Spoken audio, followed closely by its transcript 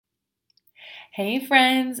Hey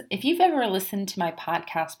friends, if you've ever listened to my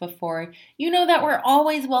podcast before, you know that we're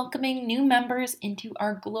always welcoming new members into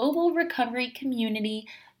our global recovery community,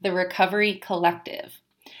 the Recovery Collective.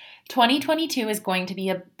 2022 is going to be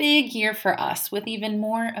a big year for us with even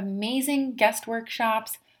more amazing guest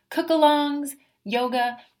workshops, cook-alongs,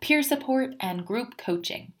 yoga, peer support, and group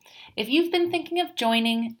coaching. If you've been thinking of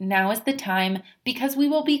joining, now is the time because we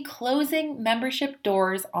will be closing membership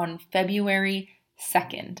doors on February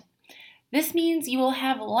 2nd. This means you will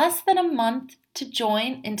have less than a month to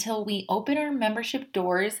join until we open our membership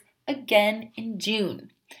doors again in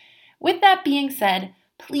June. With that being said,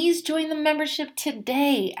 please join the membership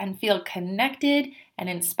today and feel connected and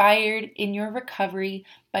inspired in your recovery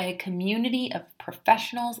by a community of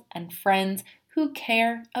professionals and friends who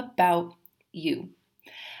care about you.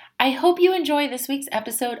 I hope you enjoy this week's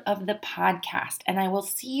episode of the podcast, and I will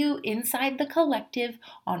see you inside the collective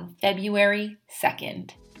on February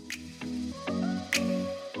 2nd.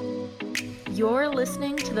 You're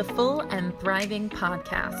listening to the Full and Thriving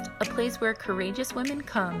Podcast, a place where courageous women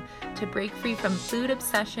come to break free from food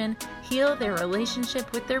obsession, heal their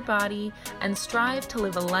relationship with their body, and strive to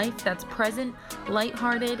live a life that's present,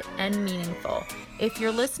 lighthearted, and meaningful. If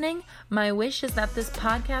you're listening, my wish is that this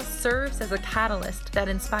podcast serves as a catalyst that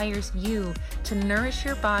inspires you to nourish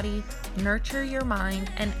your body, nurture your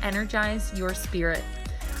mind, and energize your spirit.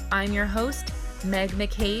 I'm your host, Meg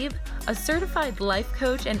McCabe, a certified life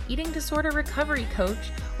coach and eating disorder recovery coach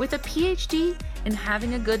with a PhD in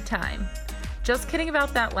having a good time. Just kidding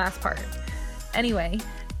about that last part. Anyway,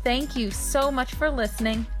 thank you so much for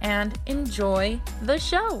listening and enjoy the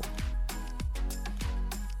show.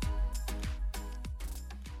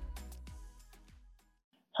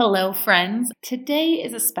 Hello, friends. Today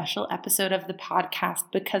is a special episode of the podcast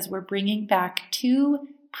because we're bringing back two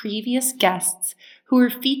previous guests who were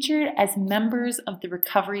featured as members of the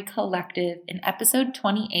Recovery Collective in episode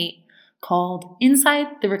 28 called Inside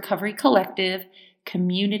the Recovery Collective,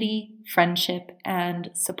 Community, Friendship,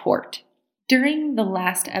 and Support. During the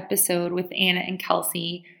last episode with Anna and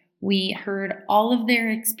Kelsey, we heard all of their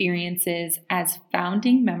experiences as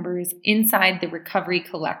founding members inside the Recovery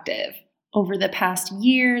Collective. Over the past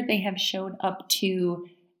year, they have showed up to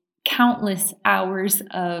countless hours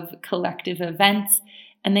of collective events,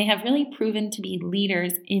 and they have really proven to be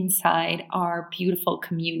leaders inside our beautiful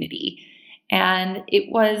community. And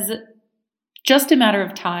it was just a matter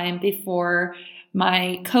of time before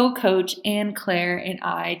my co-coach, Anne Claire, and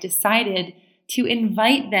I decided to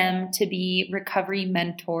invite them to be recovery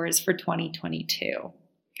mentors for 2022.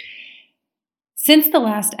 Since the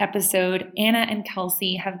last episode, Anna and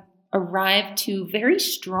Kelsey have arrived to very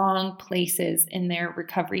strong places in their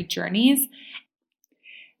recovery journeys,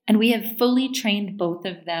 and we have fully trained both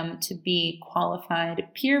of them to be qualified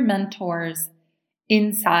peer mentors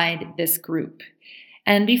inside this group.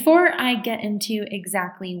 And before I get into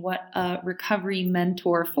exactly what a recovery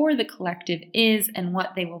mentor for the collective is and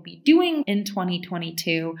what they will be doing in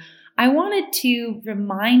 2022, I wanted to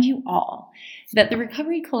remind you all that the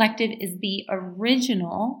Recovery Collective is the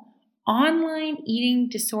original online eating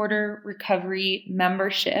disorder recovery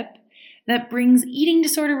membership that brings eating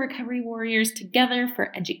disorder recovery warriors together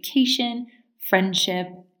for education, friendship,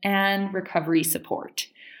 and recovery support.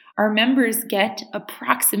 Our members get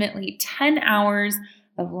approximately 10 hours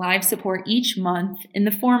of live support each month in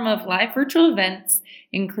the form of live virtual events,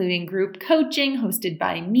 including group coaching hosted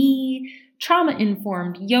by me,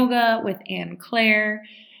 trauma-informed yoga with Anne Claire,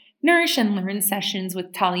 Nourish and Learn sessions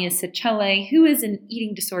with Talia Sicele, who is an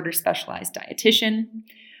eating disorder specialized dietitian,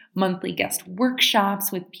 monthly guest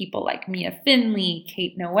workshops with people like Mia Finley,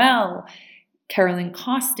 Kate Noel, Carolyn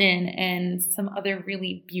Costin, and some other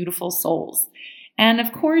really beautiful souls. And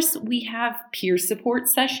of course, we have peer support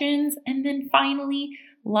sessions, and then finally,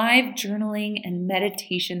 live journaling and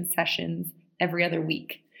meditation sessions every other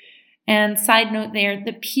week. And side note there,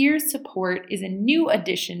 the peer support is a new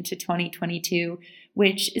addition to 2022,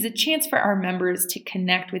 which is a chance for our members to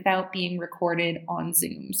connect without being recorded on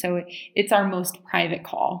Zoom. So it's our most private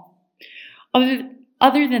call.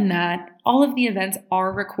 Other than that, all of the events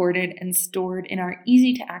are recorded and stored in our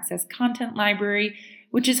easy-to-access content library,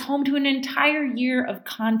 which is home to an entire year of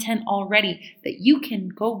content already that you can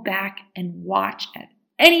go back and watch at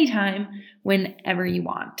any time, whenever you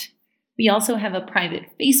want. We also have a private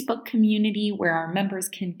Facebook community where our members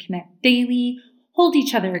can connect daily, hold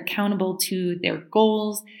each other accountable to their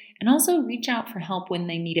goals, and also reach out for help when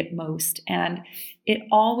they need it most. And it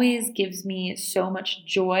always gives me so much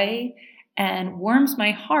joy and warms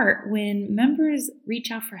my heart when members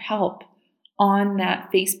reach out for help on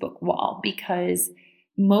that Facebook wall, because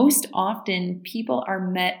most often people are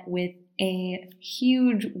met with a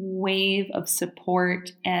huge wave of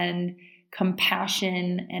support and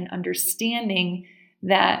compassion and understanding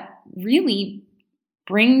that really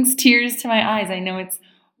brings tears to my eyes. I know it's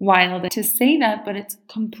wild to say that, but it's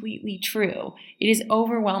completely true. It is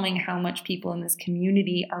overwhelming how much people in this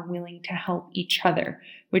community are willing to help each other,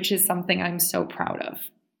 which is something I'm so proud of.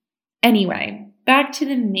 Anyway, back to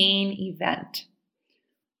the main event.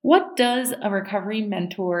 What does a recovery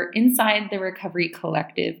mentor inside the Recovery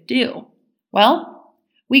Collective do? Well,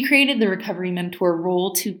 we created the Recovery Mentor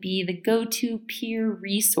role to be the go-to peer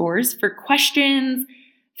resource for questions,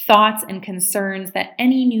 thoughts, and concerns that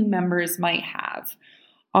any new members might have.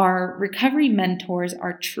 Our recovery mentors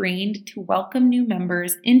are trained to welcome new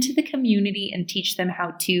members into the community and teach them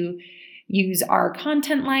how to use our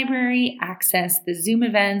content library, access the Zoom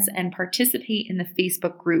events, and participate in the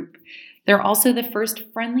Facebook group. They're also the first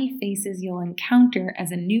friendly faces you'll encounter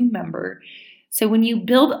as a new member. So when you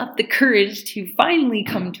build up the courage to finally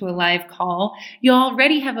come to a live call, you'll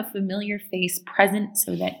already have a familiar face present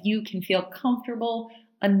so that you can feel comfortable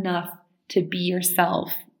enough to be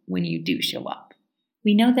yourself when you do show up.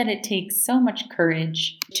 We know that it takes so much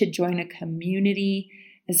courage to join a community,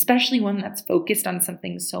 especially one that's focused on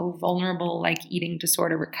something so vulnerable like eating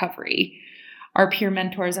disorder recovery. Our peer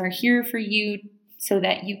mentors are here for you so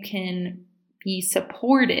that you can be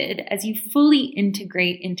supported as you fully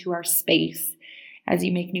integrate into our space, as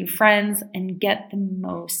you make new friends and get the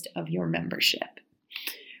most of your membership.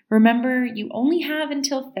 Remember, you only have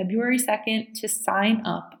until February 2nd to sign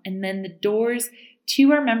up, and then the doors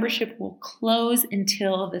to our membership will close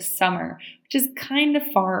until the summer, which is kind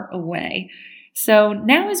of far away. So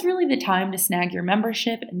now is really the time to snag your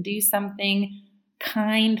membership and do something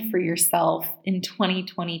kind for yourself in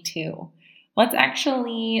 2022. Let's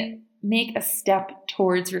actually make a step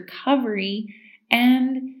towards recovery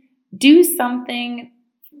and do something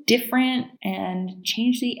different and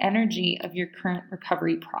change the energy of your current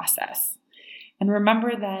recovery process. And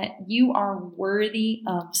remember that you are worthy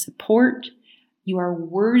of support, you are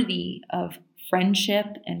worthy of friendship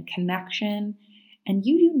and connection, and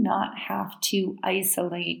you do not have to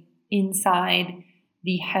isolate inside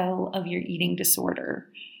the hell of your eating disorder.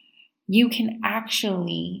 You can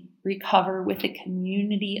actually recover with a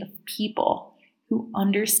community of people who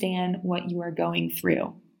understand what you are going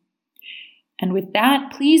through. And with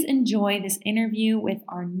that, please enjoy this interview with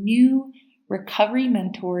our new recovery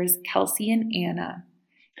mentors, Kelsey and Anna.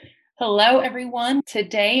 Hello, everyone.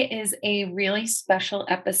 Today is a really special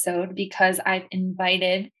episode because I've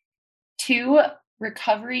invited two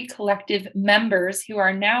Recovery Collective members who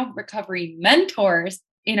are now recovery mentors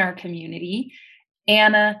in our community,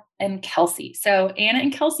 Anna and Kelsey. So Anna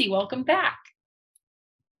and Kelsey, welcome back.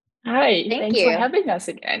 Hi, thanks for having us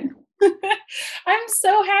again. I'm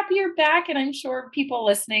so happy you're back, and I'm sure people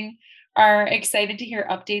listening are excited to hear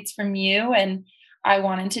updates from you. And I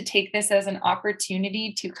wanted to take this as an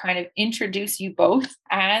opportunity to kind of introduce you both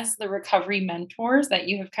as the recovery mentors that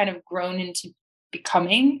you have kind of grown into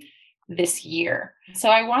becoming this year. So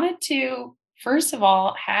I wanted to, first of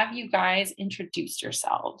all, have you guys introduce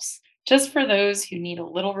yourselves, just for those who need a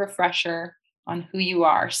little refresher on who you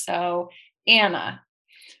are. So Anna,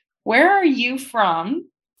 where are you from?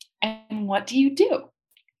 And what do you do?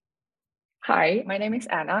 Hi, my name is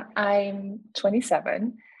Anna. I'm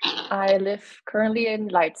 27. I live currently in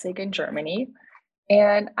Leipzig in Germany,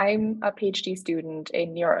 and I'm a PhD student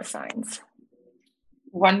in neuroscience.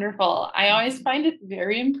 Wonderful. I always find it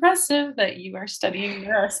very impressive that you are studying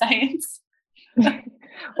neuroscience.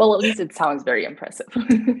 Well, at least it sounds very impressive.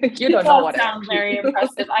 You don't know what it sounds very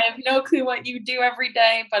impressive. I have no clue what you do every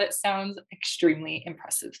day, but it sounds extremely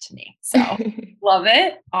impressive to me. So love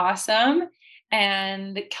it. Awesome.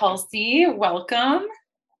 And Kelsey, welcome.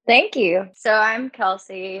 Thank you. So I'm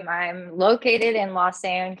Kelsey. I'm located in Los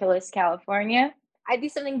Angeles, California. I do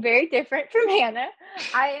something very different from Hannah.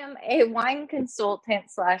 I am a wine consultant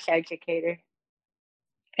 / educator.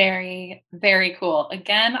 Very, very cool.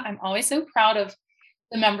 Again, I'm always so proud of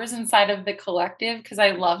the members inside of the collective because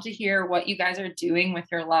I love to hear what you guys are doing with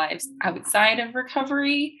your lives outside of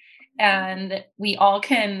recovery. And we all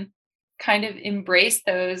can kind of embrace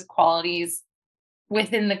those qualities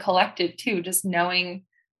within the collective too, just knowing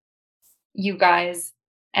you guys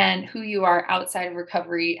and who you are outside of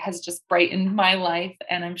recovery has just brightened my life.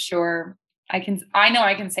 And I'm sure I know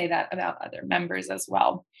I can say that about other members as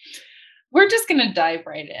well. We're just going to dive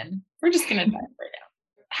right in.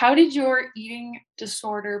 How did your eating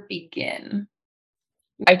disorder begin?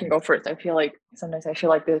 I can go first. Sometimes I feel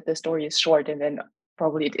like the story is short and then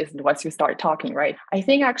probably it isn't once you start talking, right? I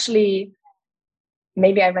think actually,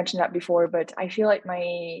 maybe I mentioned that before, but I feel like my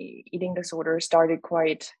eating disorder started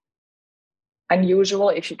quite unusual,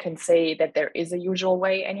 if you can say that there is a usual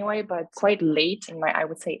way anyway, but quite late in my, I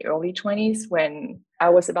would say, early 20s, when I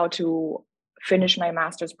was about to finish my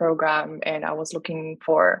master's program and I was looking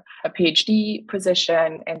for a PhD position,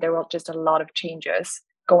 and there were just a lot of changes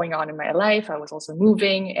going on in my life. I was also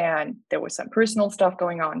moving and there was some personal stuff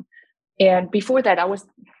going on. And before that, I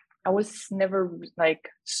was never like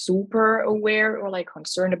super aware or like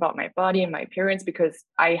concerned about my body and my appearance, because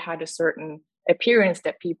I had a certain appearance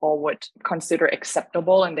that people would consider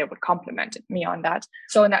acceptable and they would compliment me on that.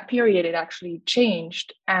 So in that period, it actually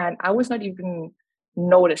changed, and I was not even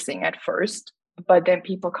noticing at first, but then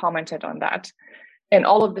people commented on that. And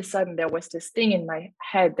all of a sudden there was this thing in my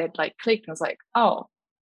head that like clicked. I was like, oh,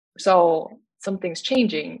 so something's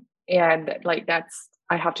changing, and like that's,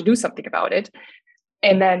 I have to do something about it.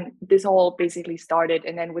 And then this all basically started.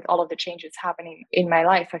 And then with all of the changes happening in my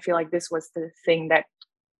life, I feel like this was the thing that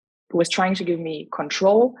was trying to give me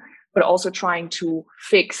control, but also trying to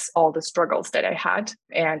fix all the struggles that I had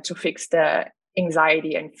and to fix the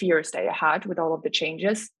anxiety and fears that I had with all of the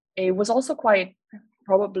changes. It was also quite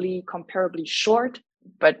probably comparably short,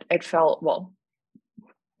 but it felt, well,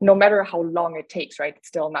 no matter how long it takes, right? It's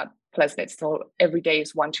still not pleasant. It's still, every day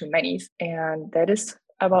is one too many. And that is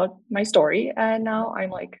about my story. And now I'm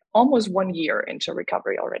like almost 1 year into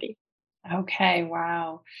recovery already. Okay,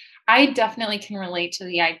 wow. I definitely can relate to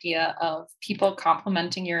the idea of people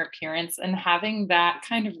complimenting your appearance and having that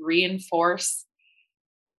kind of reinforce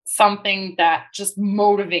something that just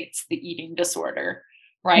motivates the eating disorder,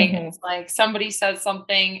 right? Mm-hmm. It's like somebody says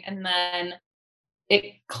something and then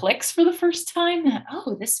it clicks for the first time that,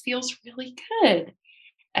 oh, this feels really good.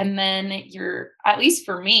 And then you're, at least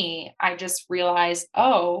for me, I just realized,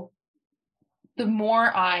 oh, the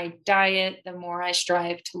more I diet, the more I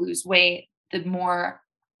strive to lose weight, the more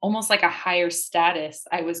almost like a higher status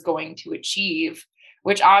I was going to achieve,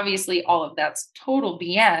 which obviously all of that's total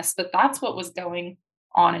BS, but that's what was going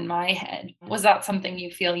on in my head. Was that something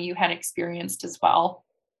you feel you had experienced as well?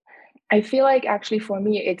 I feel like actually for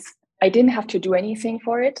me, I didn't have to do anything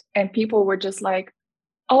for it. And people were just like,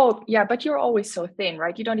 oh, yeah, but you're always so thin,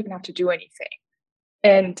 right? You don't even have to do anything.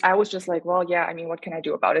 And I was just like, well, yeah, I mean, what can I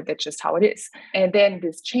do about it? That's just how it is. And then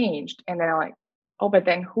this changed. And then I'm like, oh, but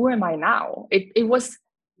then who am I now? It was,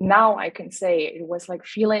 now I can say it was like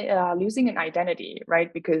feeling, losing an identity,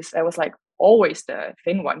 right? Because I was like always the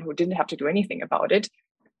thin one who didn't have to do anything about it.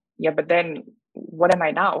 Yeah, but then what am I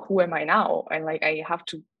now? Who am I now? And like, I have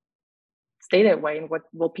to stay that way, and what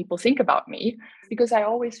will people think about me? Because I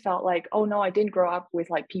always felt like, oh no, I didn't grow up with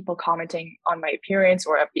like people commenting on my appearance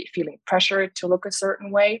or feeling pressured to look a certain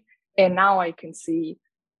way. And now I can see,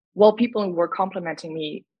 well, people were complimenting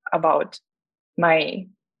me about my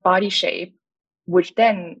body shape, which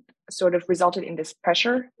then sort of resulted in this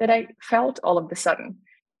pressure that I felt all of a sudden.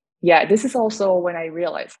 Yeah, this is also when I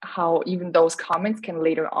realized how even those comments can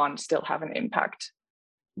later on still have an impact,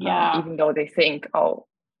 Yeah. even though they think, oh,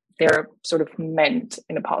 they're sort of meant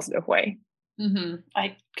in a positive way.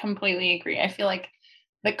 I completely agree. I feel like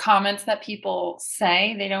the comments that people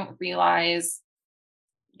say, they don't realize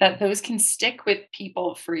that those can stick with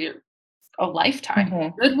people for a lifetime.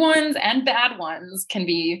 Mm-hmm. Good ones and bad ones can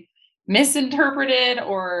be misinterpreted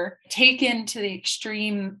or taken to the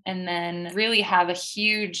extreme and then really have a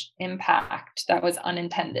huge impact that was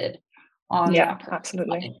unintended on Yeah, that person's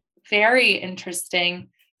absolutely. life. Very interesting.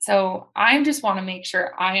 So I just want to make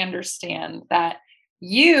sure I understand that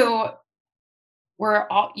you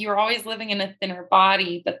you're always living in a thinner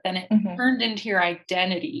body, but then it Mm-hmm. turned into your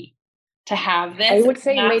identity to have I this. would And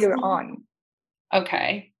say that's later on.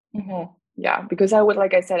 okay. Mm-hmm. Yeah, because I would,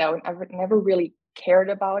 like I said, I would never really cared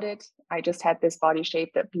about it. I just had this body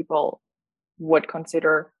shape that people would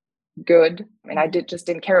consider good, and I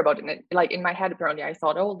didn't care about it. And like in my head, apparently, I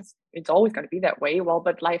thought, oh, it's always going to be that way. Well,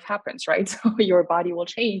 but life happens, right? So your body will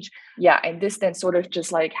change. Yeah, and this then sort of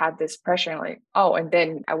just like had this pressure, and like, oh, and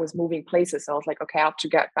then I was moving places, so I was like, okay, I have to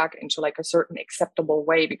get back into like a certain acceptable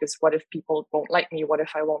way, because what if people won't like me? What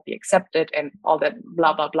if I won't be accepted? And all that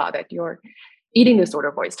blah blah blah that your eating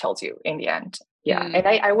disorder voice tells you in the end. Yeah, Mm. and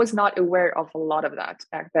I was not aware of a lot of that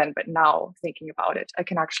back then, but now thinking about it, I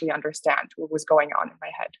can actually understand what was going on in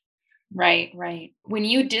my head. Right, right. When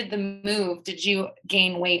you did the move, did you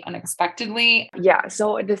gain weight unexpectedly? Yeah,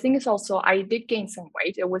 so the thing is also, I did gain some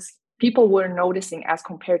weight. It was, people were noticing as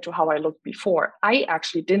compared to how I looked before. I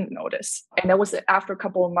actually didn't notice. And that was after a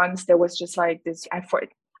couple of months, there was just like this, I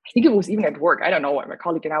think it was even at work. I don't know what my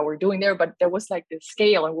colleague and I were doing there, but there was like this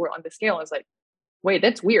scale, and we're on the scale. I was like, wait,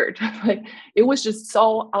 that's weird. Like it was just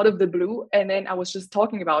so out of the blue. And then I was just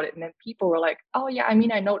talking about it. And then people were like, oh yeah, I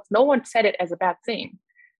mean, I know no one said it as a bad thing,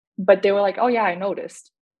 but they were like, oh yeah, I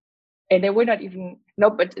noticed. And they were not even,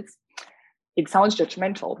 no, but it sounds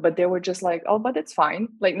judgmental, but they were just like, oh, but it's fine.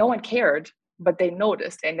 Like no one cared, but they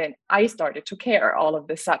noticed. And then I started to care all of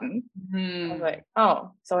a sudden. I was like,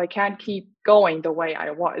 oh, so I can't keep going the way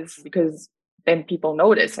I was, because then people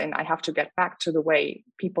notice and I have to get back to the way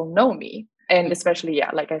people know me. And especially,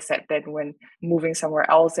 yeah, like I said, then when moving somewhere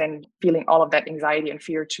else and feeling all of that anxiety and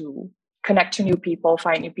fear to connect to new people,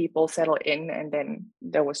 find new people, settle in. And then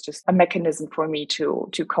there was just a mechanism for me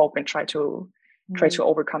to cope and try to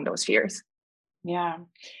overcome those fears. Yeah.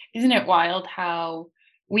 Isn't it wild how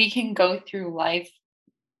we can go through life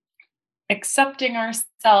accepting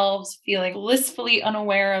ourselves, feeling blissfully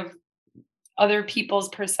unaware of other people's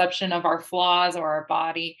perception of our flaws or our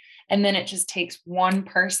body. And then it just takes one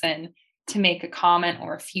person to make a comment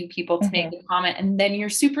or a few people to make a comment. And then you're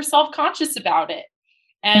super self-conscious about it.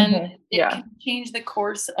 And it can change the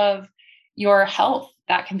course of your health.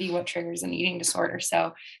 That can be what triggers an eating disorder.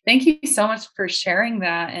 So thank you so much for sharing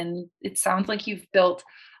that. And it sounds like you've built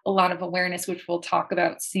a lot of awareness, which we'll talk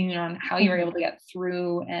about soon, on how you were able to get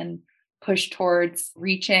through and push towards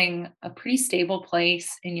reaching a pretty stable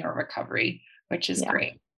place in your recovery, which is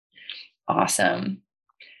great. Awesome.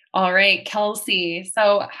 All right, Kelsey.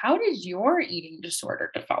 So how did your eating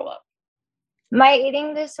disorder develop? My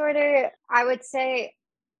eating disorder, I would say,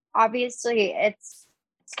 obviously, it's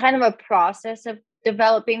kind of a process of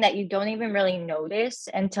developing that you don't even really notice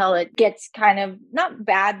until it gets kind of not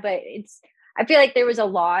bad, but I feel like there was a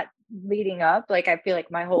lot leading up. Like, I feel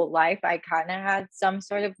like my whole life, I kind of had some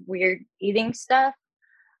sort of weird eating stuff.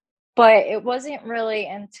 But it wasn't really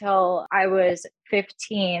until I was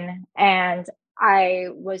 15 and I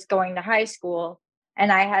was going to high school,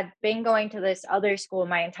 and I had been going to this other school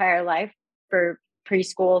my entire life for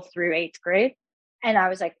preschool through 8th grade. And I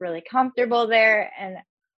was like really comfortable there. And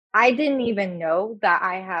I didn't even know that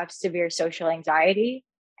I have severe social anxiety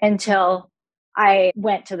until I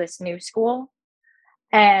went to this new school.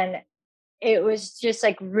 And it was just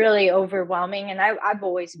like really overwhelming. And I've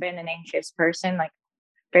always been an anxious person, like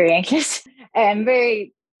very anxious and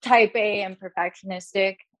very type A and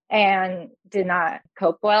perfectionistic, and did not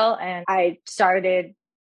cope well. And I started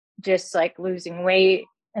just like losing weight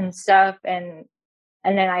and stuff. And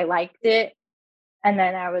then I liked it. And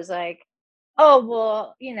then I was like, oh,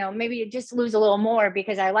 well, maybe just lose a little more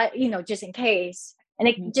because I like, just in case. And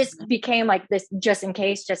it just became like this just in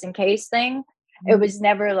case thing. It was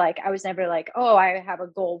never like, I was never like, oh, I have a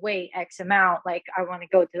goal weight X amount, like I want to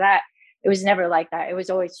go to that. It was never like that. It was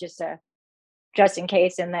always just a just in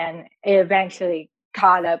case. And then it eventually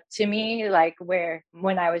caught up to me, like where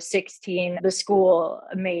when I was 16, the school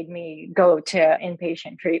made me go to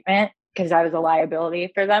inpatient treatment because I was a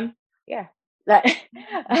liability for them. Yeah, that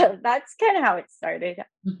that's kind of how it started.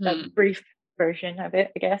 A brief version of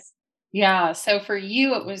it, I guess. Yeah. So for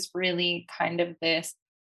you, it was really kind of this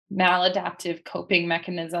maladaptive coping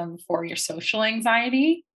mechanism for your social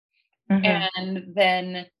anxiety. And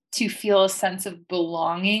then to feel a sense of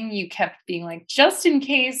belonging, you kept being like, just in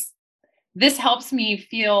case this helps me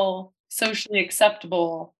feel socially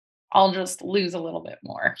acceptable, I'll just lose a little bit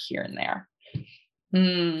more here and there.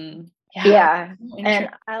 Yeah. And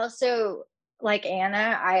I also, like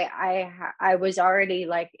Anna, I was already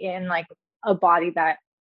like in like a body that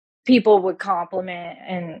people would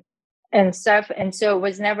compliment and stuff. And so it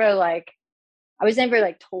was never like, I was never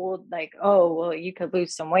like told like, oh, well, you could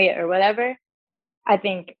lose some weight or whatever. I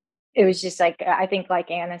think it was just like, I think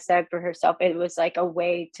like Anna said for herself, it was like a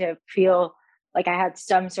way to feel like I had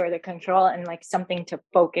some sort of control and like something to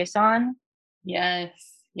focus on. Yes.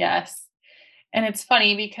 Yes. And it's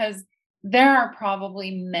funny because there are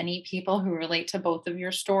probably many people who relate to both of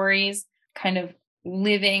your stories, kind of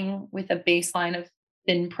living with a baseline of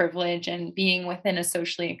thin privilege and being within a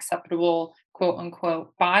socially acceptable, quote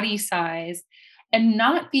unquote, body size, and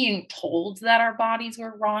not being told that our bodies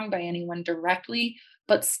were wrong by anyone directly,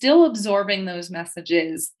 but still absorbing those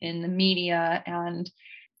messages in the media and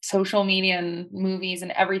social media and movies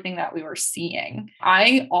and everything that we were seeing.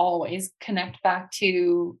 I always connect back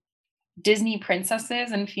to Disney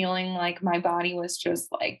princesses and feeling like my body was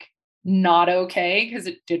just like not okay because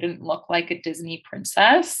it didn't look like a Disney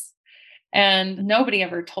princess. And nobody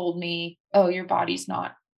ever told me, oh, your body's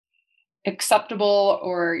not acceptable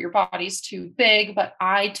or your body's too big. But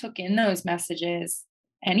I took in those messages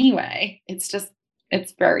anyway. It's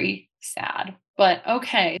very sad. But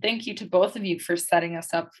okay, thank you to both of you for setting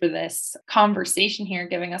us up for this conversation here,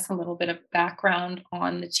 giving us a little bit of background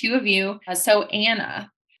on the two of you. So Anna,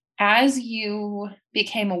 as you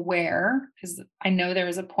became aware, because I know there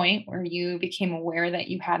was a point where you became aware that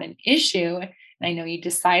you had an issue, and I know you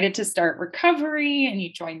decided to start recovery and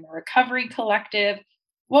you joined the Recovery Collective.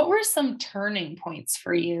 What were some turning points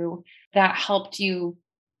for you that helped you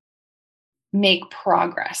make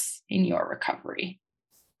progress in your recovery?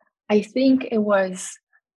 I think it was,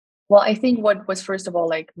 well, I think what was first of all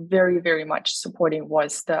like very, very much supporting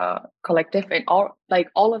was the collective, and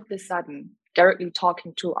all of the sudden directly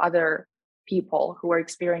talking to other people who are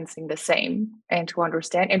experiencing the same and to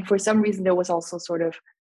understand. And for some reason there was also sort of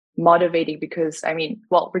motivating, because I mean,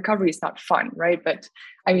 well, recovery is not fun, right? But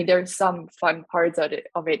I mean, there's some fun parts of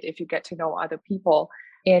it if you get to know other people,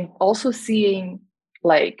 and also seeing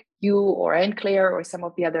like you or Anne Claire or some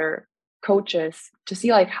of the other coaches to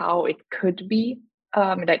see like how it could be,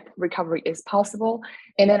 that recovery is possible.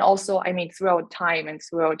 And then also, I mean, throughout time and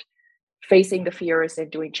throughout facing the fears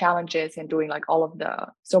and doing challenges and doing like all of the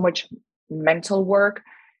so much mental work,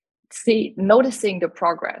 noticing the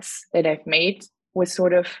progress that I've made was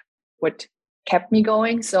sort of what kept me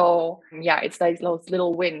going. So yeah, it's like those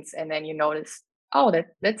little wins, and then you notice, oh,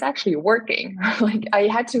 that's actually working. Like I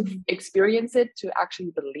had to experience it to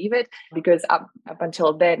actually believe it, because up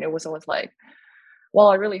until then it was always like, well,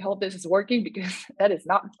 I really hope this is working because that is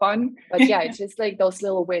not fun. But yeah, it's just like those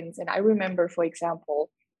little wins. And I remember, for example,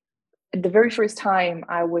 the very first time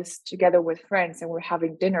I was together with friends and we're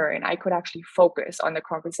having dinner, and I could actually focus on the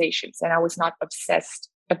conversations, and I was not obsessed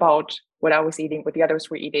about what I was eating, what the others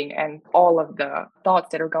were eating, and all of the thoughts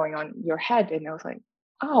that are going on in your head. And I was like,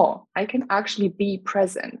 oh, I can actually be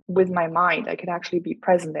present with my mind. I can actually be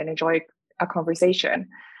present and enjoy a conversation.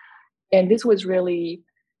 And this was really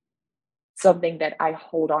something that I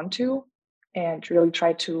hold on to and really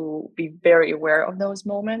try to be very aware of those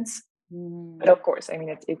moments. But of course, I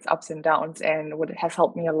mean, it's ups and downs. And what has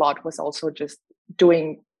helped me a lot was also just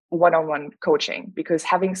doing one-on-one coaching, because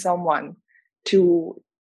having someone to,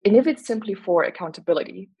 and if it's simply for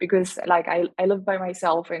accountability, because like I live by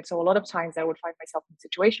myself. And so a lot of times I would find myself in a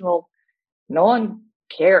situation, well, no one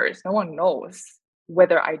cares, no one knows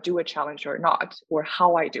whether I do a challenge or not, or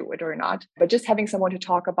how I do it or not. But just having someone to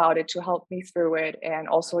talk about it, to help me through it, and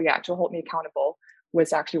also, yeah, to hold me accountable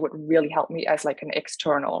was actually what really helped me as like an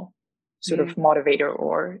external sort of motivator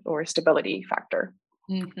or stability factor.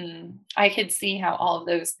 I could see how all of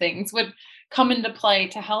those things would come into play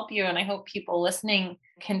to help you. And I hope people listening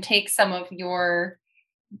can take some of your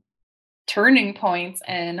turning points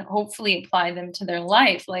and hopefully apply them to their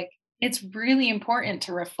life. Like, it's really important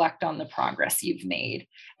to reflect on the progress you've made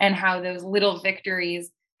and how those little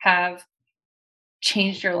victories have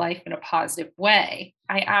changed your life in a positive way.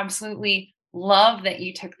 I absolutely love that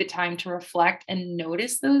you took the time to reflect and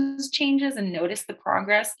notice those changes and notice the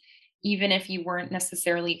progress, even if you weren't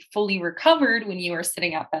necessarily fully recovered when you were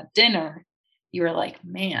sitting at that dinner. You were like,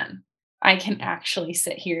 man, I can actually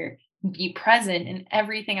sit here and be present, and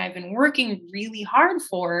everything I've been working really hard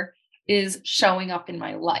for is showing up in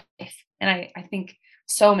my life. And I think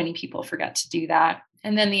so many people forget to do that.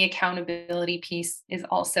 And then the accountability piece is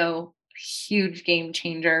also a huge game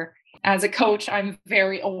changer. As a coach, I'm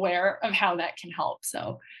very aware of how that can help.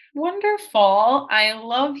 So wonderful. I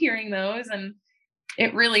love hearing those. And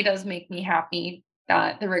it really does make me happy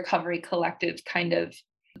that the Recovery Collective kind of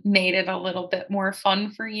made it a little bit more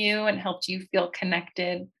fun for you and helped you feel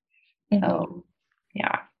connected. So,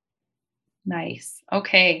 yeah. Nice.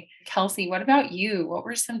 Okay. Kelsey, what about you? What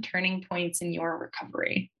were some turning points in your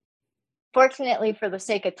recovery? Fortunately, for the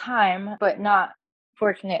sake of time, but not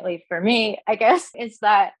fortunately for me, I guess, is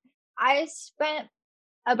that I spent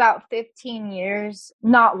about 15 years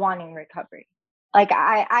not wanting recovery. Like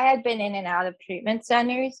I had been in and out of treatment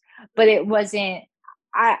centers, but it wasn't,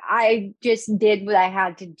 I just did what I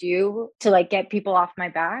had to do to like get people off my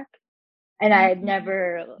back. And I'd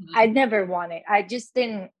never wanted, I just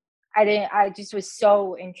was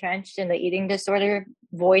so entrenched in the eating disorder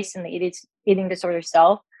voice and the eating disorder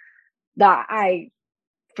self that I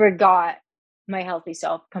forgot my healthy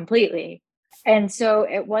self completely. And so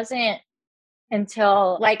it wasn't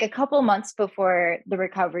until like a couple months before the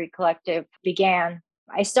Recovery Collective began,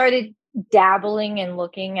 I started dabbling and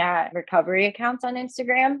looking at recovery accounts on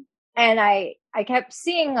Instagram. And I kept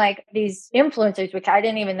seeing like these influencers, which I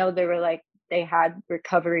didn't even know they had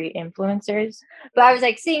recovery influencers. But I was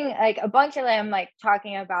like seeing like a bunch of them like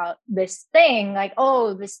talking about this thing, like,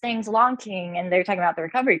 oh, this thing's launching, and they're talking about the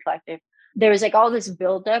Recovery Collective. There was like all this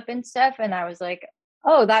buildup and stuff. And I was like,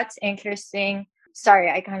 oh, that's interesting.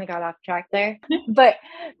 Sorry, I kind of got off track there. But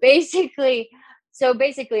basically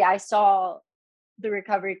I saw the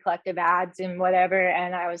Recovery Collective ads and whatever.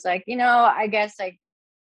 And I was like, I guess like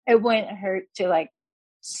it wouldn't hurt to like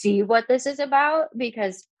see what this is about,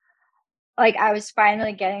 because like I was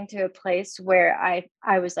finally getting to a place where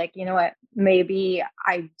I was like, you know what, maybe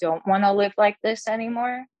I don't want to live like this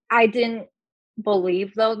anymore. I didn't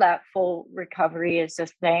believe though that full recovery is a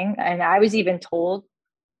thing. And I was even told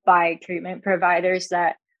by treatment providers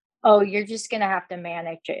that, oh, you're just going to have to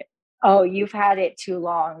manage it. Oh, you've had it too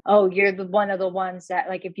long. Oh, you're one of the ones that,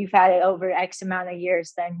 like, if you've had it over X amount of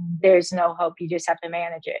years, then there's no hope. You just have to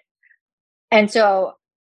manage it. And so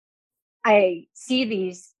I see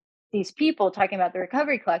these people talking about the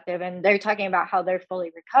Recovery Collective, and they're talking about how they're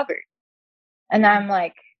fully recovered. And I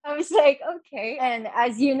was like, okay. And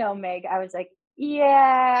as you know, Meg, I was like,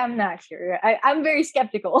 yeah, I'm not sure. I'm very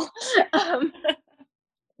skeptical.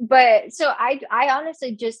 But so I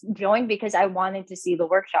honestly just joined because I wanted to see the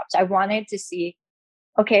workshops. I wanted to see,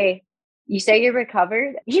 okay, you say you're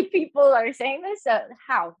recovered. You people are saying this.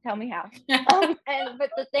 How? Tell me how. But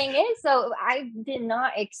the thing is, so I did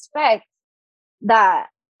not expect that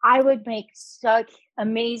I would make such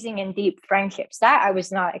amazing and deep friendships. That I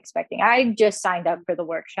was not expecting. I just signed up for the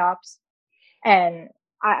workshops, and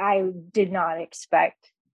I did not expect.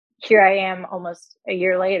 Here I am, almost a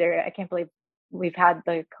year later. I can't believe we've had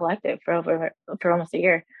the collective for almost a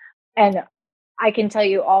year, and I can tell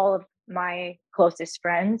you all of my closest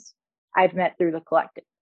friends I've met through the collective.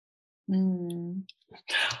 Mm.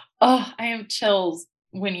 Oh, I have chills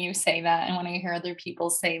when you say that and when I hear other people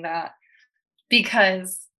say that,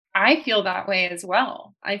 because I feel that way as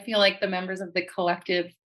well. I feel like the members of the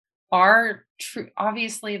collective are true.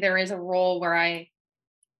 Obviously, there is a role where I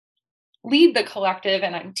lead the collective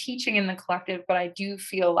and I'm teaching in the collective, but I do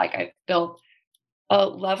feel like I've built a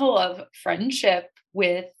level of friendship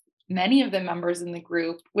with many of the members in the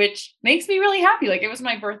group, which makes me really happy. Like, it was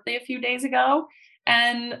my birthday a few days ago,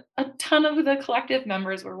 and a ton of the collective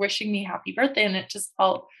members were wishing me happy birthday. And it just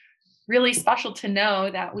felt really special to know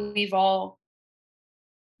that we've all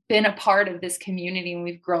been a part of this community and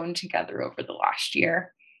we've grown together over the last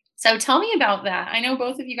year. So tell me about that. I know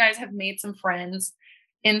both of you guys have made some friends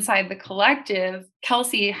inside the collective.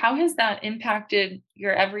 Kelsey, how has that impacted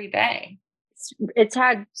your everyday? It's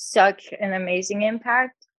had such an amazing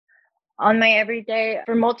impact on my everyday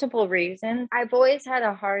for multiple reasons. I've always had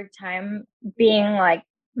a hard time being like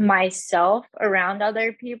myself around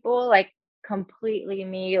other people, like completely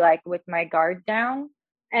me, like with my guard down.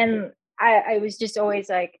 And I was just always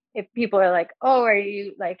like, if people are like, oh, are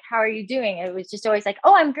you like, how are you doing? It was just always like,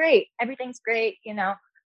 oh, I'm great. Everything's great, you know?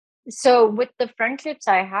 So with the friendships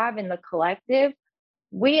I have in the collective,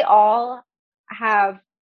 we all have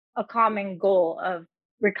a common goal of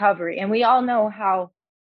recovery. And we all know how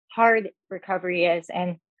hard recovery is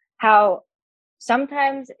and how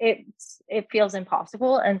sometimes it feels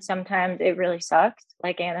impossible and sometimes it really sucks,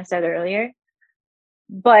 like Anna said earlier.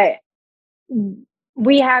 But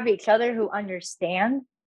we have each other who understand.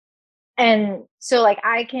 And so like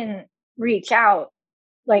I can reach out,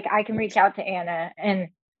 to Anna and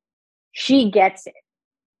she gets it.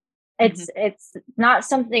 It's not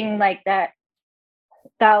something like that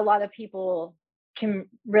a lot of people can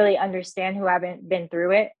really understand who haven't been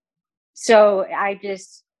through it. So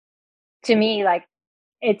to me, like,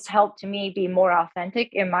 it's helped me be more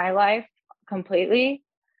authentic in my life completely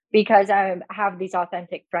because I have these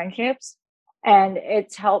authentic friendships. And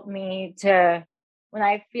it's helped me to, when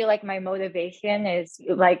I feel like my motivation is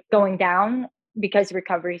like going down because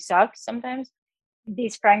recovery sucks sometimes,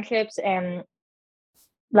 these friendships and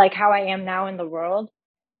like how I am now in the world,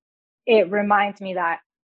 it reminds me that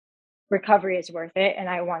recovery is worth it and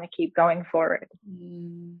I want to keep going forward.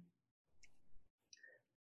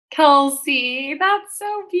 Kelsey, that's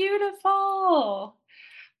so beautiful.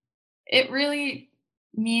 It really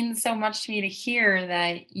means so much to me to hear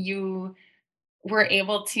that you were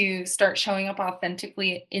able to start showing up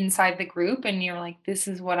authentically inside the group and you're like, this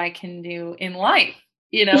is what I can do in life.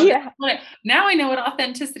 You know, Yeah. now I know what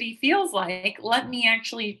authenticity feels like. Let me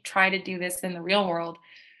actually try to do this in the real world,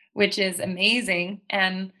 which is amazing.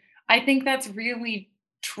 And I think that's really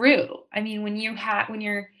true. I mean, when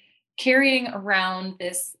you're carrying around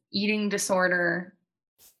this eating disorder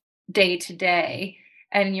day to day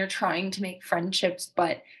and you're trying to make friendships,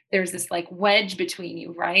 but there's this like wedge between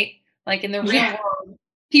you, right? Like in the real world,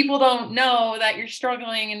 people don't know that you're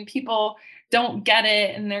struggling and people don't get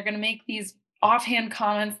it. And they're going to make these offhand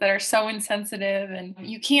comments that are so insensitive, and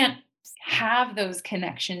you can't have those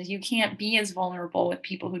connections. You can't be as vulnerable with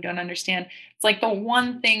people who don't understand. It's like the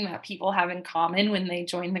one thing that people have in common when they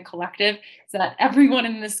join the collective is that everyone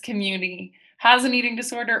in this community has an eating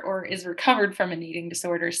disorder or is recovered from an eating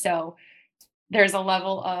disorder. So there's a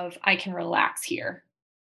level of I can relax here.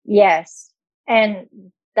 Yes. And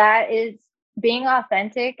that is being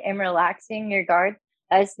authentic and relaxing your guard.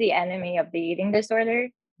 That's the enemy of the eating disorder.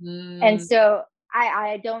 And so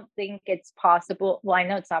I don't think it's possible. Well, I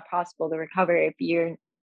know it's not possible to recover if you're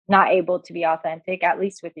not able to be authentic, at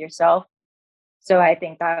least with yourself. So I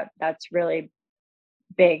think that that's really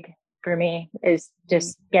big for me, is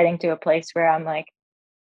just getting to a place where I'm like,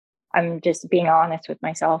 I'm just being honest with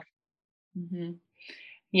myself. Mm-hmm.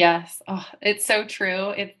 Yes. Oh, it's so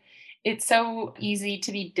true. It's so easy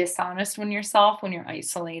to be dishonest when you're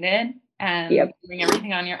isolated and Yep. doing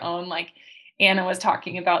everything on your own. Like Anna was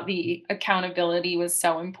talking about, the accountability was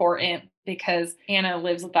so important because Anna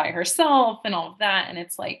lives by herself and all of that. And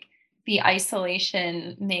it's like the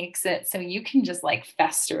isolation makes it so you can just like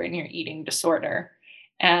fester in your eating disorder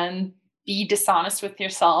and be dishonest with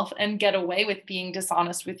yourself and get away with being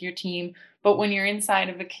dishonest with your team. But when you're inside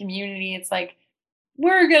of a community, it's like,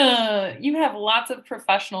 you have lots of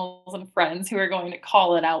professionals and friends who are going to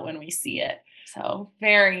call it out when we see it. So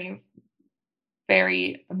very,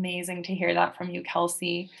 very amazing to hear that from you,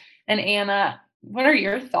 Kelsey. And Anna, what are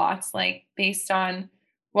your thoughts, like based on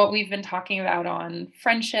what we've been talking about on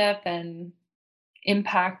friendship and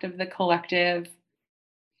impact of the collective?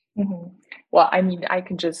 Mhm. Well, I mean, I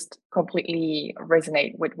can just completely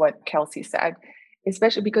resonate with what Kelsey said,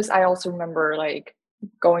 especially because I also remember like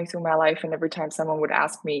going through my life, and every time someone would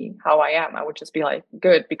ask me how I am, I would just be like,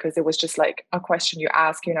 good, because it was just like a question you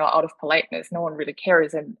ask, out of politeness. No one really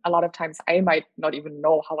cares. And a lot of times I might not even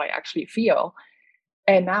know how I actually feel.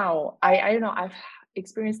 And now I don't know, I've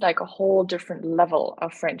experienced like a whole different level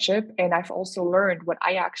of friendship. And I've also learned what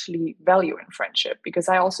I actually value in friendship, because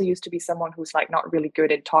I also used to be someone who's like not really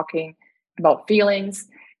good at talking about feelings,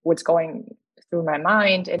 what's going through my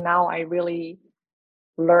mind. And now I really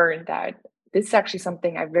learned that this is actually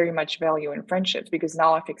something I very much value in friendships, because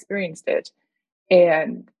now I've experienced it.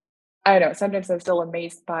 And I don't know, sometimes I'm still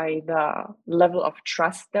amazed by the level of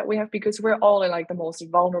trust that we have, because we're all in like the most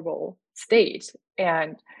vulnerable state.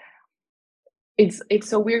 And it's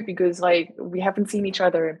so weird because like we haven't seen each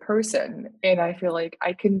other in person, and I feel like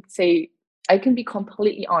I can be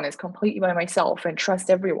completely honest, completely by myself, and trust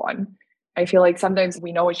everyone. I feel like sometimes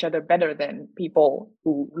we know each other better than people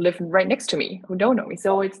who live right next to me who don't know me.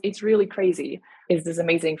 So it's really crazy. It's this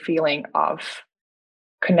amazing feeling of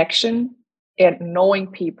connection and knowing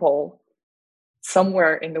people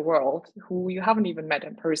somewhere in the world who you haven't even met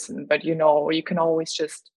in person, but you can always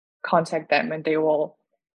just contact them, and they will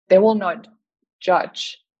not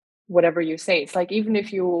judge whatever you say. It's like, even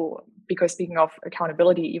if you, because speaking of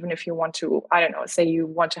accountability, even if you want to, I don't know, say you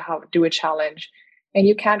want to do a challenge and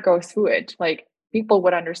you can't go through it, like people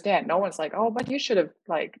would understand. No one's like, oh, but you should have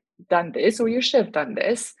like done this, or you should have done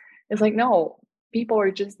this. It's like, no, people are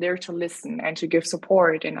just there to listen and to give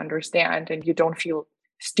support and understand, and you don't feel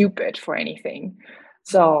stupid for anything.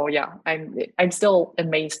 So yeah, I'm still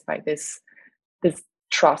amazed by this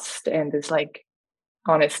trust and this like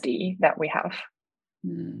honesty that we have.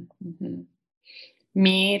 Mm-hmm.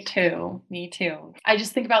 Me too. Me too. I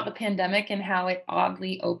just think about the pandemic and how it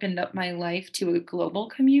oddly opened up my life to a global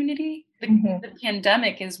community. Mhm. The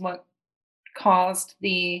pandemic is what caused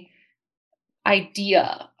the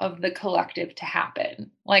idea of the collective to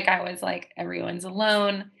happen. Like I was like, everyone's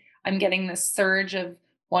alone. I'm getting this surge of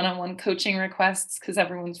one-on-one coaching requests because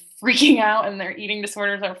everyone's freaking out and their eating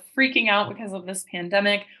disorders are freaking out because of this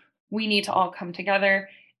pandemic. We need to all come together.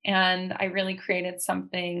 And I really created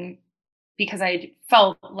something because I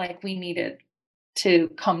felt like we needed to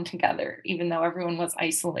come together, even though everyone was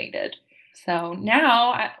isolated. So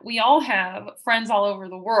now we all have friends all over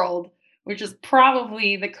the world, which is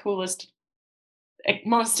probably the coolest,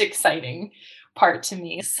 most exciting part to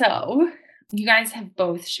me. So, you guys have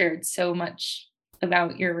both shared so much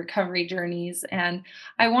about your recovery journeys, and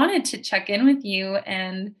I wanted to check in with you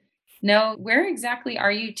and know, where exactly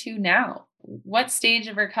are you two now? What stage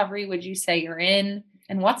of recovery would you say you're in,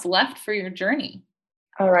 and what's left for your journey?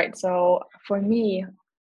 All right. So for me,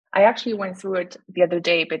 I actually went through it the other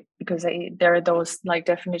day, but because there are those like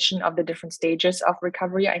definition of the different stages of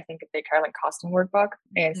recovery. I think the Caroline Costin workbook,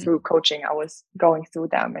 and Mm. through coaching, I was going through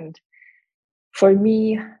them. And for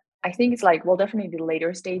me, I think it's like, well, definitely the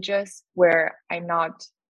later stages where I'm not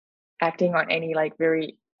acting on any like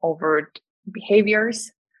very overt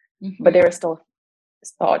behaviors, but Mhm. there are still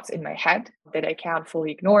thoughts in my head that I can't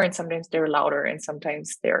fully ignore. And sometimes they're louder and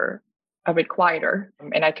sometimes they're a bit quieter.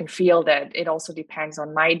 And I can feel that it also depends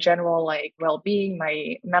on my general like well-being,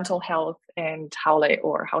 my mental health, and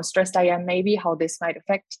how stressed I am, maybe how this might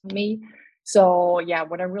affect me. So yeah,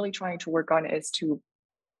 what I'm really trying to work on is to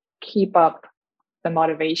keep up the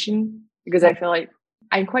motivation, because I feel like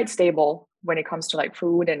I'm quite stable when it comes to like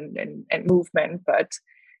food and movement, but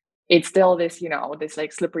it's still this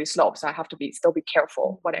like slippery slope. So I have to still be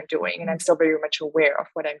careful what I'm doing, and I'm still very much aware of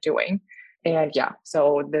what I'm doing. And yeah,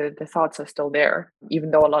 so the thoughts are still there,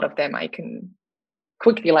 even though a lot of them I can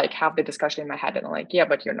quickly like have the discussion in my head and I'm like, yeah,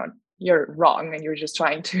 but you're wrong and you're just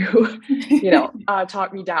trying to,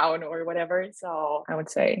 talk me down or whatever. So I would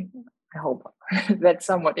say, I hope that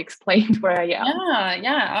somewhat explained where I am.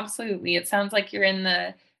 Yeah, absolutely. It sounds like you're in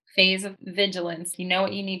the phase of vigilance. You know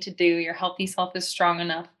what you need to do. Your healthy self is strong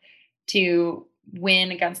enough to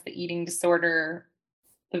win against the eating disorder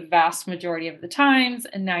the vast majority of the times.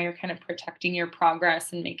 And now you're kind of protecting your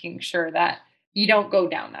progress and making sure that you don't go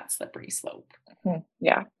down that slippery slope.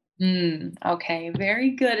 Yeah. Okay,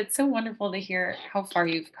 very good. It's so wonderful to hear how far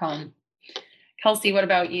you've come. Kelsey, what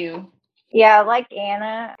about you? Yeah, like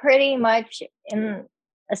Anna, pretty much in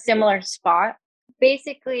a similar spot.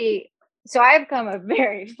 Basically, so I've come a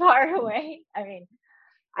very far way. I mean,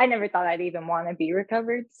 I never thought I'd even want to be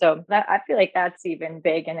recovered. So that I feel like that's even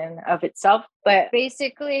big in and of itself. But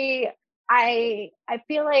basically, I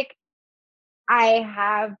feel like I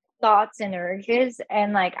have thoughts and urges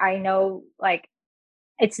and like I know like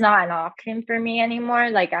it's not an option for me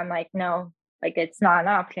anymore. Like I'm like, no, like it's not an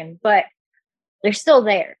option, but they're still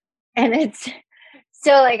there. And it's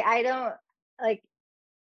so like I don't like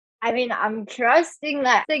I mean I'm trusting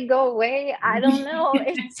that they go away. I don't know.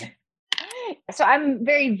 It's so I'm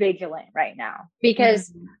very vigilant right now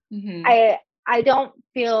because Mm-hmm. I don't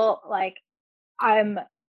feel like I'm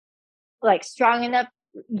like strong enough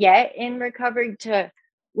yet in recovery to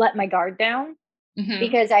let my guard down Mm-hmm.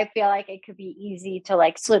 because I feel like it could be easy to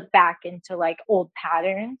like slip back into like old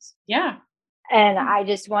patterns. Yeah. And I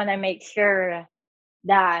just want to make sure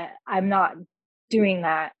that I'm not doing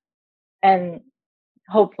that. And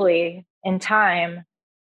hopefully in time,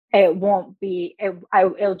 it won't be,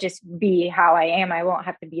 it'll just be how I am. I won't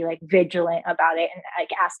have to be like vigilant about it and like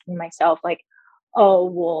asking myself, like, oh,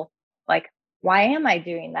 well, like, why am I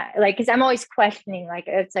doing that? Like, cause I'm always questioning, like,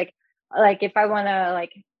 it's like if I want to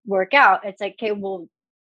like work out, it's like, okay, well,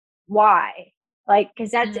 why? Like, cause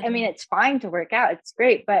that's, I mean, it's fine to work out. It's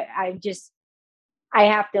great, but I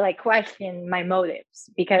have to like question my motives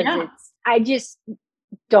because I just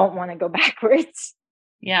don't want to go backwards.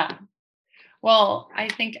 Yeah. Well, I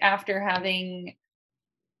think after having,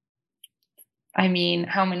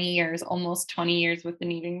 how many years? Almost 20 years with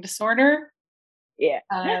an eating disorder. Yeah.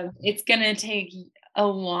 It's going to take a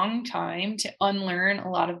long time to unlearn a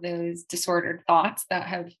lot of those disordered thoughts that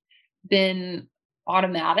have been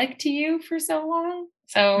automatic to you for so long.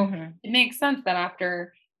 So it makes sense that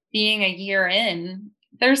after being a year in,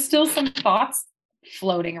 there's still some thoughts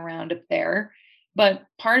floating around up there. But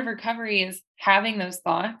part of recovery is having those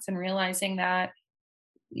thoughts and realizing that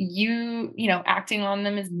acting on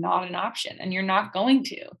them is not an option and you're not going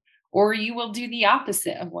to, or you will do the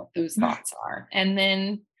opposite of what those thoughts are. And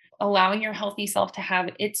then allowing your healthy self to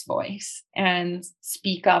have its voice and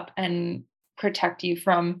speak up and protect you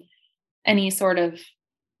from any sort of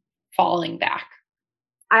falling back.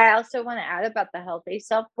 I also want to add about the healthy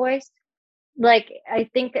self voice. Like, I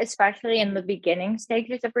think, especially in the beginning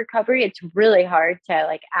stages of recovery, it's really hard to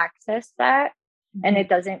like access that and it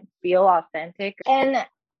doesn't feel authentic. And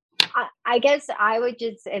I guess I would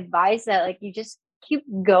just advise that like you just keep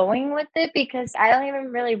going with it because I don't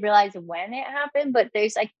even really realize when it happened, but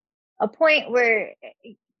there's like a point where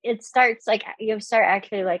it starts like you start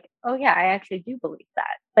actually like, oh yeah, I actually do believe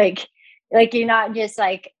that. Like you're not just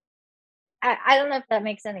like I don't know if that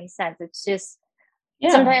makes any sense. It's just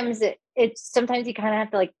sometimes it's sometimes you kind of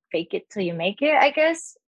have to like fake it till you make it, I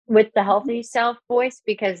guess, with the healthy self voice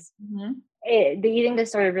because the eating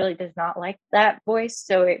disorder really does not like that voice,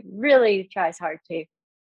 so it really tries hard to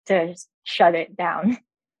shut it down.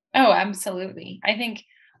 Oh, absolutely. I think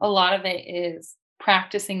a lot of it is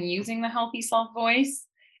practicing using the healthy self voice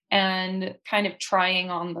and kind of trying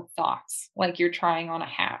on the thoughts like you're trying on a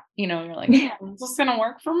hat. You're like, is this going to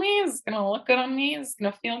work for me? Is this going to look good on me? Is this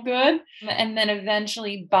going to feel good? And then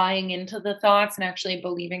eventually buying into the thoughts and actually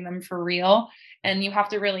believing them for real. And you have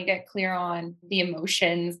to really get clear on the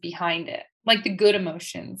emotions behind it, like the good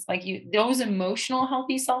emotions. Like those emotional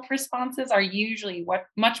healthy self responses are usually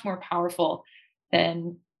much more powerful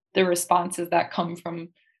than the responses that come from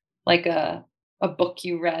like a book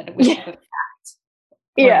you read with the fact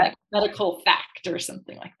or like medical fact or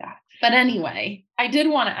something like that. But anyway, I did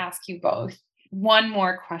want to ask you both one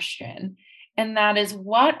more question. And that is,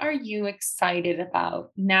 what are you excited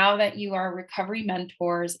about now that you are recovery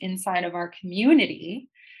mentors inside of our community?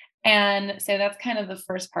 And so that's kind of the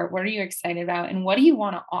first part. What are you excited about? And what do you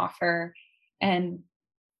want to offer and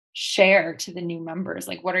share to the new members?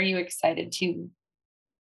 Like, what are you excited to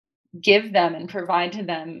give them and provide to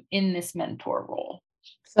them in this mentor role?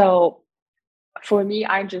 So for me,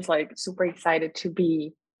 I'm just like super excited to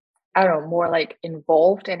be, I don't know, more like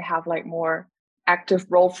involved and have like more active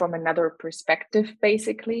role from another perspective,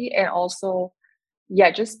 basically. And also,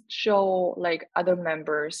 just show like other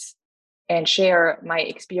members and share my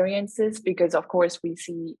experiences, because of course we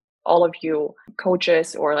see all of you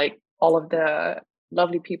coaches or like all of the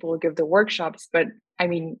lovely people who give the workshops, but I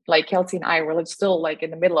mean, like Kelsey and I were still like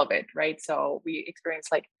in the middle of it, right? So we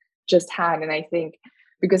experienced like just hand. And I think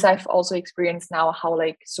because I've also experienced now how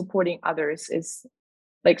like supporting others is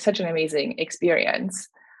like such an amazing experience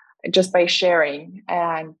just by sharing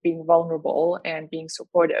and being vulnerable and being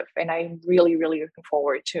supportive. And I'm really, really looking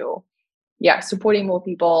forward to, supporting more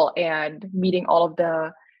people and meeting all of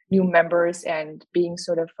the new members and being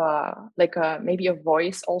sort of like maybe a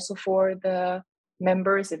voice also for the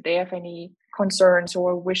members if they have any concerns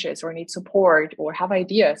or wishes or need support or have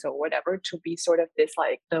ideas or whatever, to be sort of this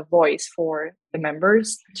like the voice for the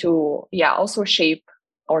members to also shape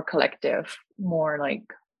our collective more, like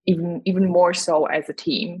even more so as a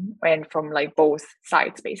team and from like both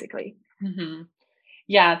sides basically. Mm-hmm.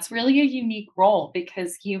 Yeah, it's really a unique role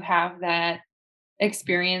because you have that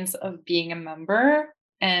experience of being a member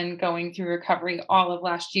and going through recovery all of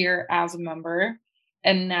last year as a member,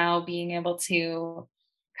 and now being able to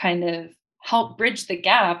kind of help bridge the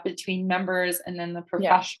gap between members and then the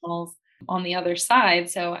professionals on the other side.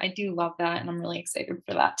 So I do love that. And I'm really excited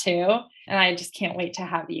for that too. And I just can't wait to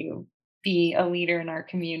have you be a leader in our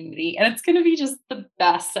community. And it's going to be just the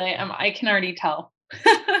best. I can already tell.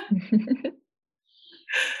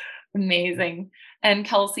 Amazing. And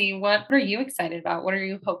Kelsey, what are you excited about? What are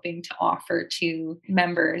you hoping to offer to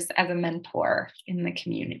members as a mentor in the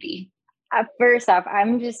community? First off,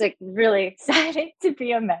 I'm just like really excited to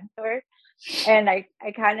be a mentor. And I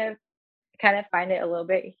kind of find it a little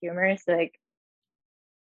bit humorous. Like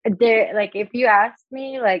if you asked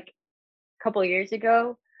me like a couple years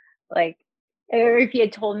ago, like, or if you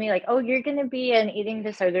had told me like, oh, you're going to be an eating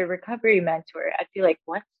disorder recovery mentor, I'd be like,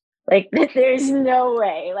 what? Like, there's no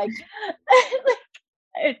way. Like,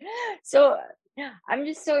 so I'm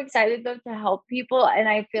just so excited though to help people. And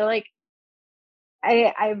I feel like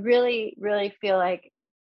I really, really feel like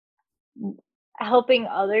helping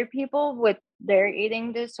other people with their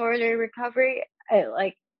eating disorder recovery,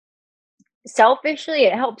 like selfishly,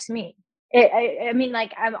 it helps me. I mean,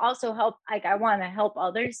 like I'm also like I want to help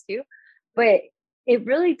others too, but it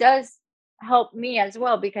really does help me as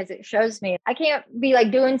well because it shows me I can't be like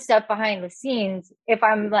doing stuff behind the scenes if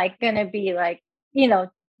I'm like gonna be like,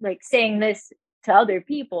 like saying this to other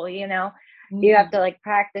people, you have to like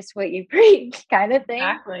practice what you preach kind of thing.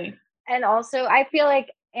 Exactly. And also I feel like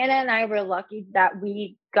Anna and I were lucky that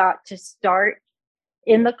we got to start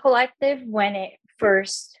in the collective when it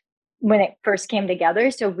first came together.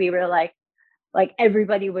 So we were like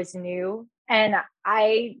everybody was new. And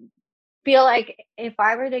I feel like if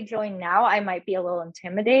I were to join now, I might be a little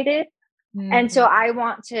intimidated. Mm-hmm. And so I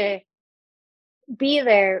want to be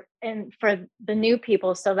there and for the new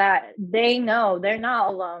people so that they know they're not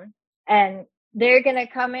alone and they're going to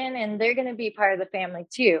come in and they're going to be part of the family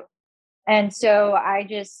too. And so I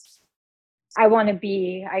want to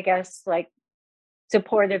be, I guess, like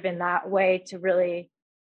supportive in that way to really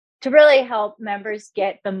help members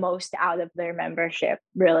get the most out of their membership,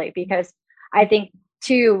 really, because I think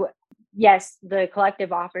too, yes, the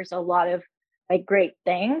collective offers a lot of like great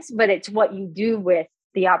things, but it's what you do with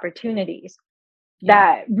the opportunities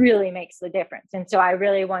that really makes the difference. And so I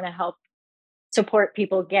really want to help support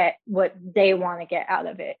people get what they want to get out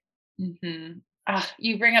of it. Mm-hmm.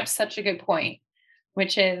 You bring up such a good point,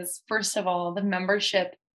 which is, first of all, the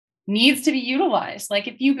membership needs to be utilized. Like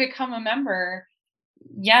if you become a member,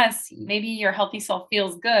 yes, maybe your healthy self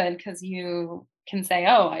feels good because you can say,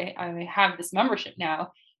 oh, I have this membership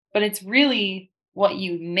now, but it's really what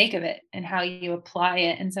you make of it and how you apply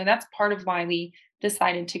it. And so that's part of why we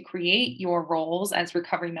decided to create your roles as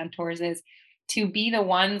recovery mentors, is to be the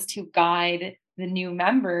ones to guide the new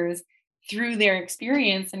members through their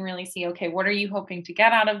experience and really see, okay, what are you hoping to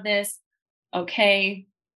get out of this? Okay,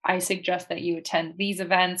 I suggest that you attend these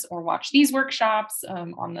events or watch these workshops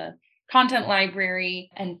on the content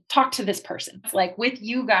library and talk to this person. It's like with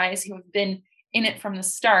you guys who have been in it from the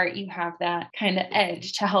start, you have that kind of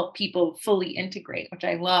edge to help people fully integrate, which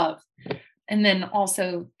I love. And then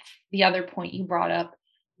also the other point you brought up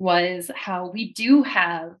was how we do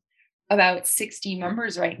have about 60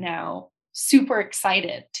 members right now, super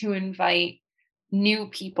excited to invite new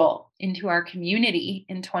people into our community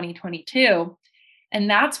in 2022. And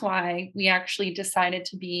that's why we actually decided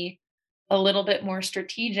to be a little bit more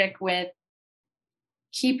strategic with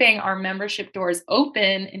keeping our membership doors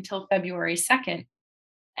open until February 2nd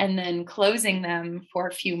and then closing them for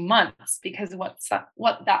a few months, because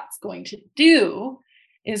what that's going to do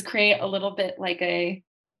is create a little bit like a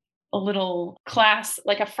little class,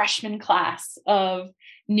 like a freshman class of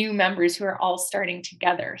new members who are all starting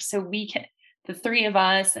together. So we can, the three of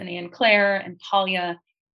us and Anne Claire and Talia,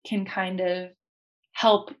 can kind of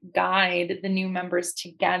help guide the new members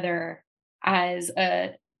together as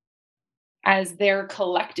their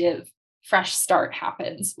collective fresh start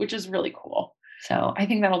happens, which is really cool. So I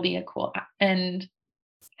think that'll be a cool and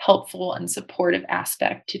helpful and supportive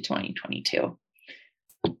aspect to 2022.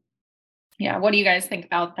 Yeah, what do you guys think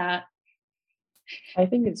about that? I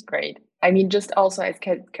think it's great. I mean, just also as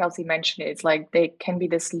Kelsey mentioned, it's like they can be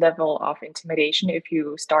this level of intimidation if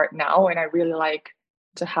you start now. And I really like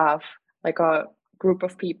to have like a group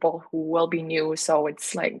of people who will be new. So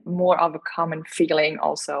it's like more of a common feeling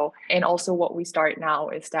also. And also what we start now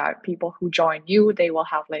is that people who join you, they will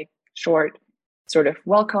have like short sort of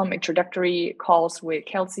welcome introductory calls with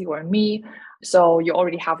Kelsey or me. So you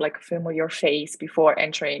already have like a familiar face before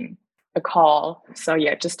entering a call. So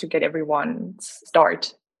yeah, just to get everyone's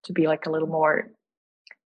start to be like a little more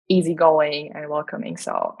easygoing and welcoming.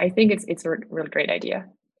 So I think it's a really great idea.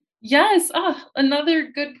 Yes. Oh,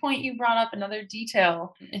 another good point you brought up, another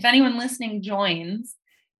detail. If anyone listening joins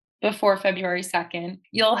before February 2nd,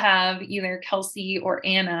 you'll have either Kelsey or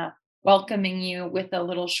Anna welcoming you with a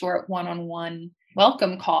little short one-on-one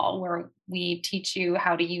welcome call where we teach you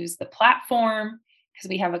how to use the platform, because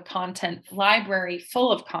we have a content library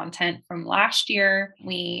full of content from last year.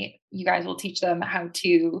 You guys will teach them how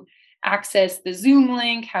to access the Zoom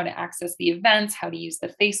link, how to access the events, how to use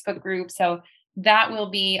the Facebook group. So that will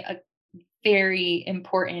be a very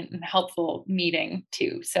important and helpful meeting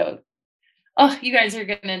too. So, you guys are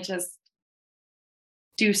going to just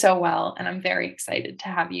do so well. And I'm very excited to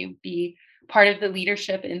have you be part of the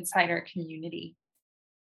Leadership Insider community.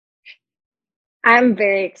 I'm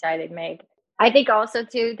very excited, Meg. I think also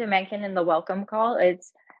too, to mention in the welcome call,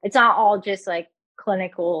 it's not all just like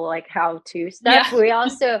clinical, like how to stuff. Yeah. We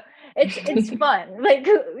also, it's fun. Like,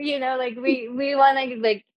 you know, like we want to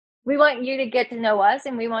like, we want you to get to know us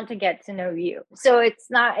and we want to get to know you. So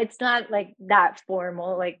it's not like that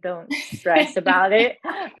formal, like don't stress about it.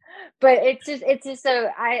 But it's just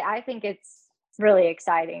so I think it's really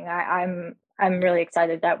exciting. I'm really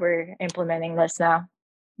excited that we're implementing this now.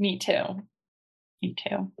 Me too.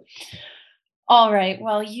 All right.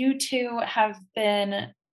 Well, you two have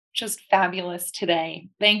been just fabulous today.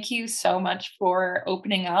 Thank you so much for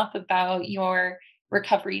opening up about your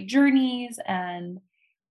recovery journeys and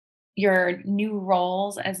your new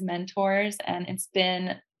roles as mentors. And it's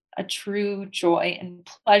been a true joy and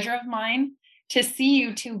pleasure of mine to see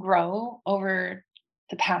you two grow over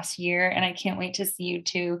the past year. And I can't wait to see you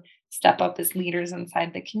two step up as leaders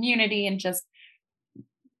inside the community and just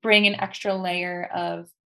bring an extra layer of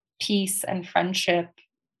peace and friendship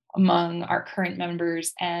among our current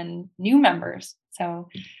members and new members. So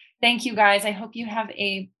thank you guys. I hope you have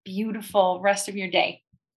a beautiful rest of your day.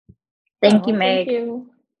 Thank you, Meg. Thank you.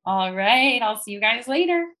 All right. I'll see you guys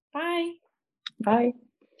later. Bye. Bye.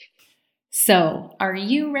 So, are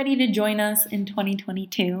you ready to join us in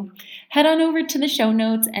 2022? Head on over to the show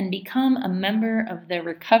notes and become a member of the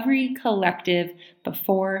Recovery Collective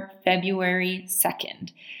before February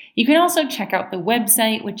 2nd. You can also check out the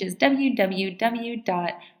website, which is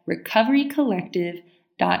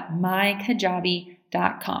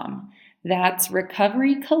www.recoverycollective.mykajabi.com. That's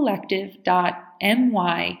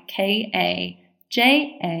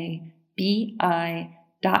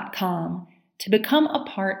recoverycollective.mykajabi.com to become a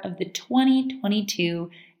part of the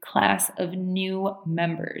 2022 class of new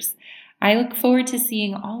members. I look forward to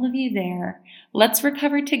seeing all of you there. Let's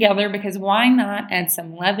recover together, because why not add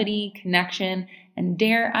some levity, connection, and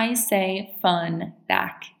dare I say fun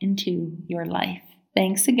back into your life.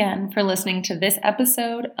 Thanks again for listening to this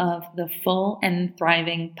episode of the Full and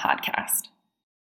Thriving podcast.